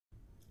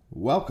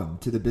Welcome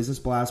to the Business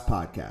Blast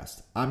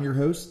Podcast. I'm your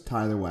host,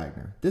 Tyler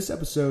Wagner. This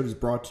episode is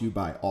brought to you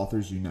by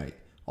Authors Unite.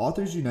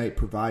 Authors Unite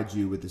provides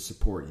you with the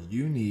support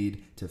you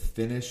need to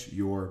finish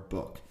your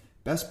book.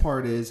 Best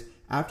part is,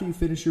 after you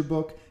finish your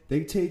book,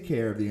 they take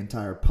care of the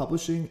entire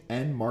publishing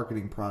and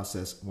marketing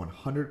process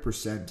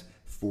 100%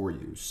 for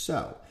you.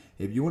 So,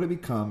 if you want to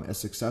become a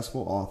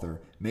successful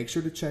author, make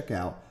sure to check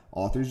out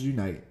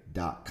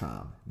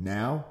authorsunite.com.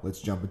 Now,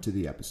 let's jump into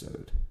the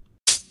episode.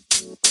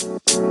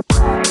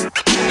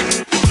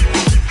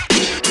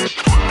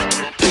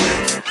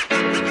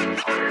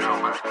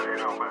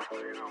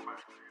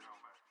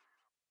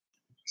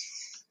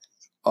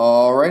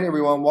 All right,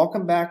 everyone.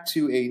 Welcome back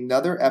to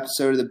another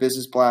episode of the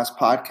Business Blast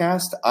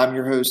Podcast. I'm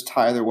your host,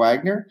 Tyler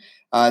Wagner.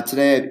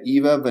 Today I have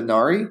Eva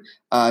Venari.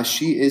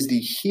 She is the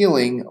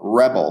Healing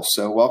Rebel.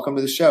 So welcome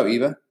to the show,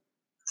 Eva.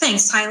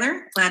 Thanks,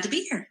 Tyler. Glad to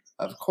be here.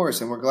 Of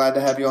course, and we're glad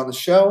to have you on the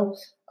show.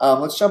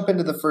 Let's jump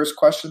into the first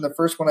question. The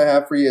first one I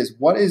have for you is,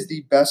 what is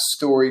the best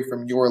story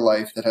from your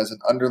life that has an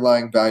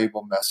underlying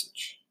valuable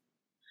message?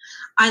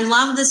 I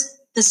love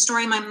the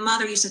story my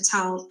mother used to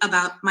tell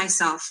about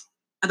myself,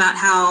 about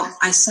how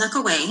I snuck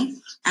away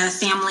at a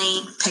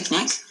family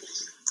picnic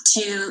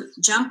to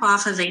jump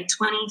off of a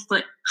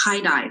 20-foot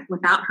high dive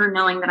without her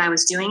knowing that I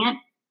was doing it.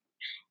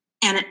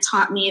 And it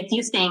taught me a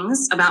few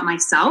things about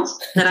myself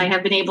that I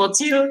have been able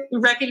to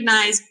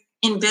recognize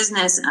in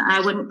business. I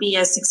wouldn't be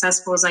as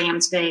successful as I am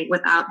today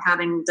without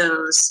having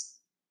those,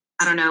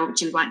 I don't know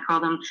what you might call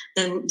them,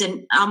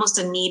 then almost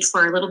a need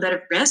for a little bit of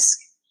risk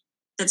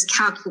that's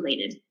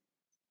calculated.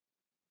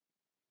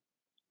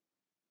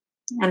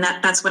 And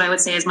that's what I would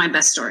say is my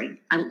best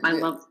story. I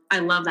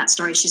love that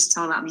story she used to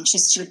tell about me. She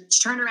would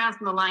turn around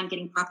from the line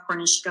getting popcorn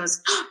and she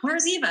goes, "Oh,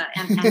 where's Eva?"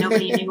 And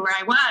nobody knew where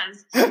I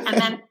was.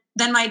 And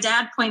then my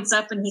dad points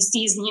up and he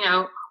sees,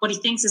 what he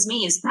thinks is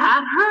me. Is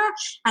that her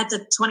at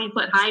the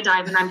 20-foot high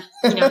dive? And I'm,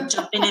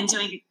 jumping and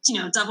doing,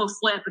 double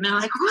flip. And they're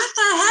like, "What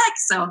the heck?"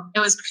 So it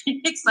was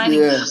pretty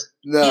exciting.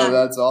 Yeah,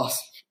 that's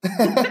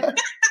awesome.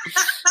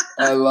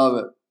 I love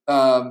it.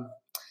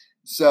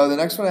 So the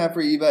next one I have for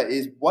Eva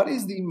is, what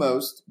is the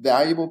most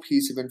valuable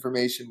piece of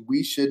information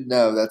we should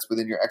know that's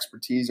within your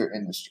expertise or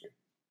industry?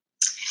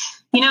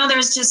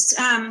 There's just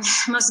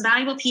most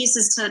valuable piece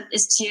is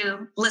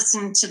to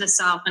listen to the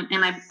self, and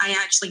I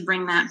actually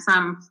bring that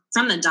from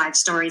the dive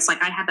stories.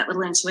 Like, I had that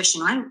little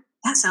intuition.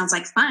 That sounds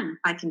like fun.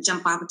 I can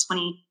jump off a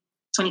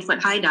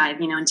 20-foot high dive,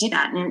 and do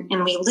that.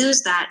 And we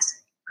lose that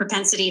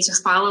propensity to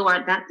follow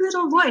that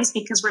little voice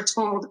because we're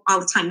told all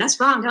the time, "That's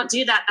wrong. Don't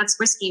do that. That's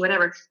risky.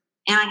 Whatever."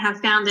 And I have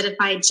found that if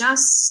I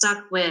just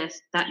stuck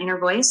with that inner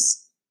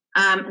voice,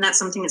 and that's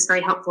something that's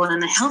very helpful in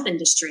the health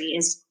industry,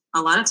 is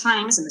a lot of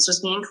times, and this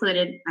was me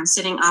included, I'm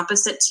sitting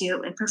opposite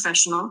to a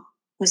professional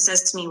who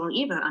says to me, "Well,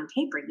 Eva, on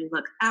paper, you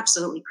look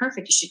absolutely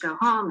perfect. You should go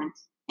home and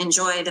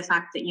enjoy the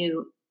fact that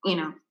you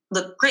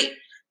look great."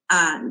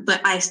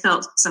 But I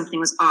felt something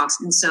was off.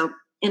 And so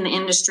in the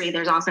industry,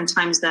 there's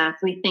oftentimes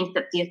we think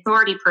that the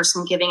authority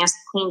person giving us the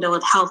clean bill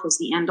of health is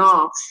the end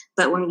all.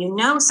 But when you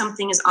know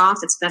something is off,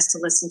 it's best to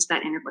listen to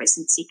that inner voice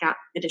and seek out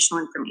additional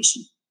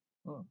information.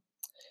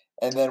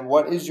 And then,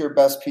 what is your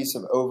best piece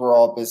of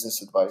overall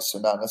business advice? So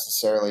not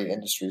necessarily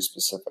industry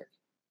specific.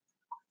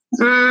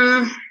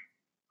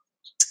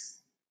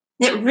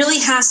 It really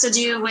has to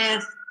do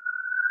with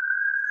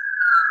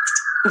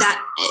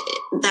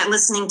that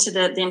listening to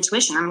the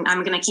intuition.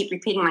 I'm going to keep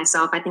repeating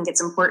myself. I think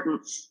it's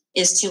important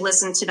is to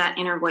listen to that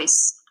inner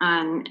voice.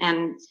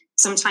 And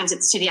sometimes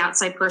it's to the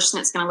outside person.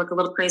 It's going to look a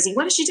little crazy.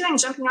 What is she doing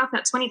jumping off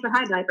that 20-foot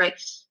high dive, right?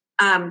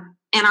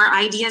 And our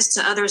ideas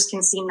to others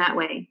can seem that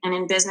way. And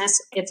in business,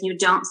 if you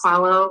don't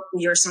follow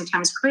your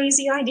sometimes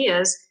crazy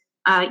ideas,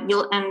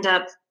 you'll end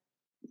up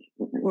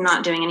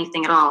not doing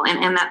anything at all.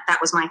 And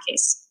that was my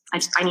case.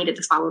 I needed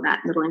to follow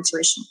that little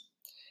intuition.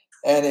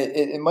 And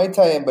it might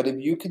tie in, but if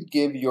you could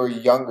give your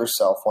younger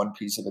self one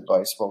piece of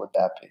advice, what would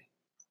that be?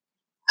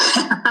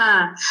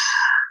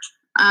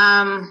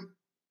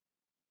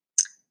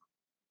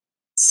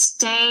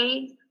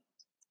 Stay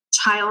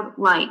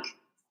childlike.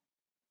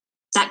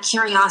 That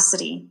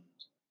curiosity.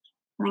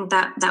 I think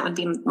that would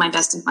be my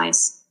best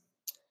advice.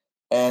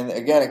 And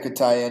again, it could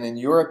tie in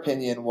your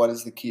opinion, what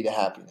is the key to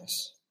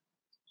happiness?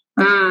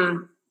 I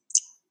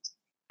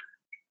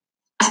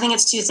think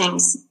it's two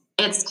things.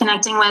 It's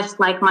connecting with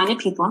like-minded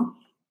people.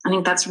 I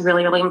think that's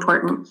really, really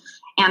important.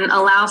 And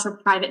allow for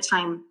private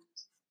time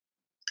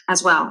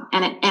as well.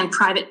 And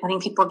private, I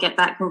think people get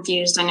that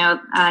confused. I know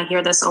I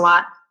hear this a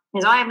lot.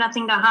 Is, I have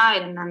nothing to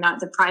hide. And then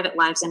the private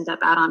lives end up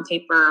out on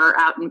paper or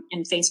out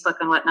in Facebook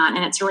and whatnot.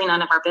 And it's really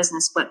none of our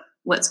business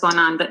what's going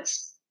on. But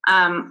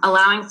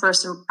allowing for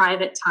some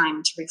private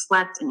time to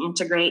reflect and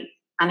integrate,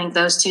 I think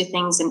those two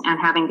things and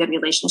having good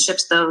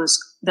relationships,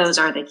 those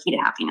are the key to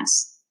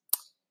happiness.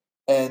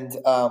 And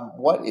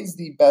what is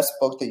the best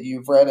book that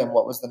you've read, and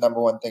what was the number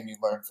one thing you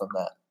learned from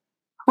that?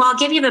 Well, I'll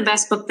give you the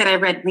best book that I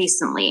read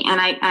recently. And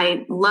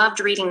I loved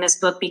reading this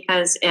book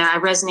because I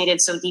resonated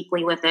so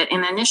deeply with it.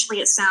 And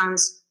initially it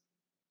sounds,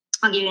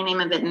 I'll give you the name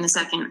of it in a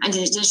second.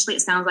 Initially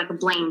it sounds like a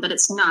blame, but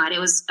it's not. It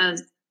was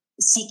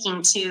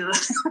seeking to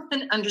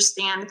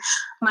understand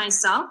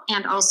myself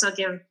and also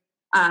give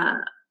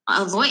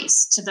a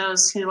voice to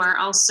those who are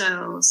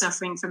also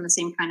suffering from the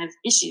same kind of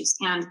issues.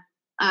 And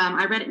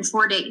I read it in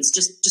 4 days,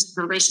 just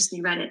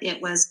voraciously read it.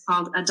 It was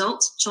called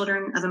Adult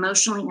Children of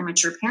Emotionally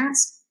Immature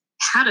Parents,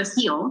 How to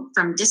Heal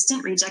from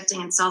Distant,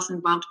 Rejecting, and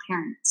Self-Involved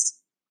Parents.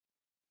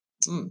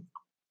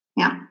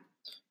 Yeah.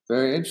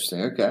 Very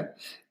interesting. Okay.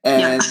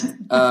 And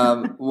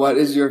what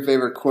is your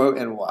favorite quote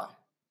and why?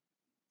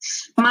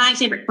 My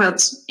favorite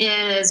quote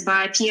is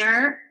by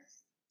Pierre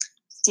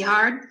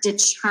Teilhard de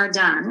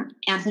Chardin,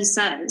 and he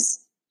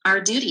says,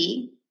 "Our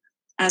duty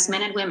as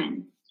men and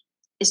women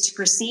is to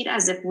proceed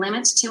as if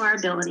limits to our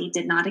ability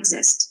did not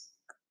exist.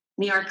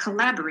 We are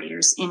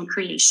collaborators in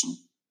creation."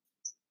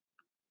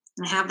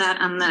 I have that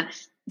on the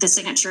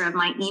signature of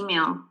my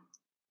email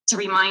to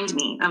remind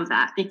me of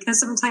that, because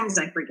sometimes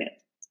I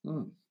forget.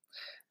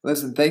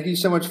 Listen, thank you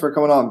so much for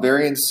coming on.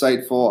 Very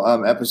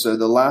insightful episode.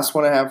 The last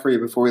one I have for you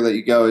before we let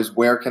you go is,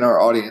 where can our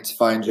audience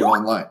find you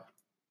online?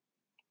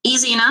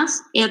 Easy enough.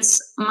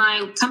 It's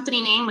my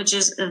company name, which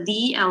is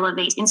The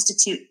Elevate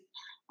Institute.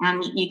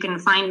 And you can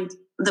find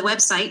the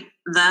website,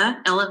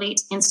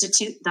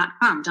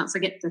 theelevateinstitute.com. Don't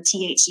forget the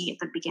THE at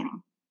the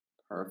beginning.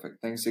 Perfect.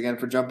 Thanks again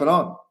for jumping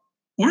on.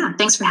 Yeah,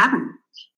 thanks for having me.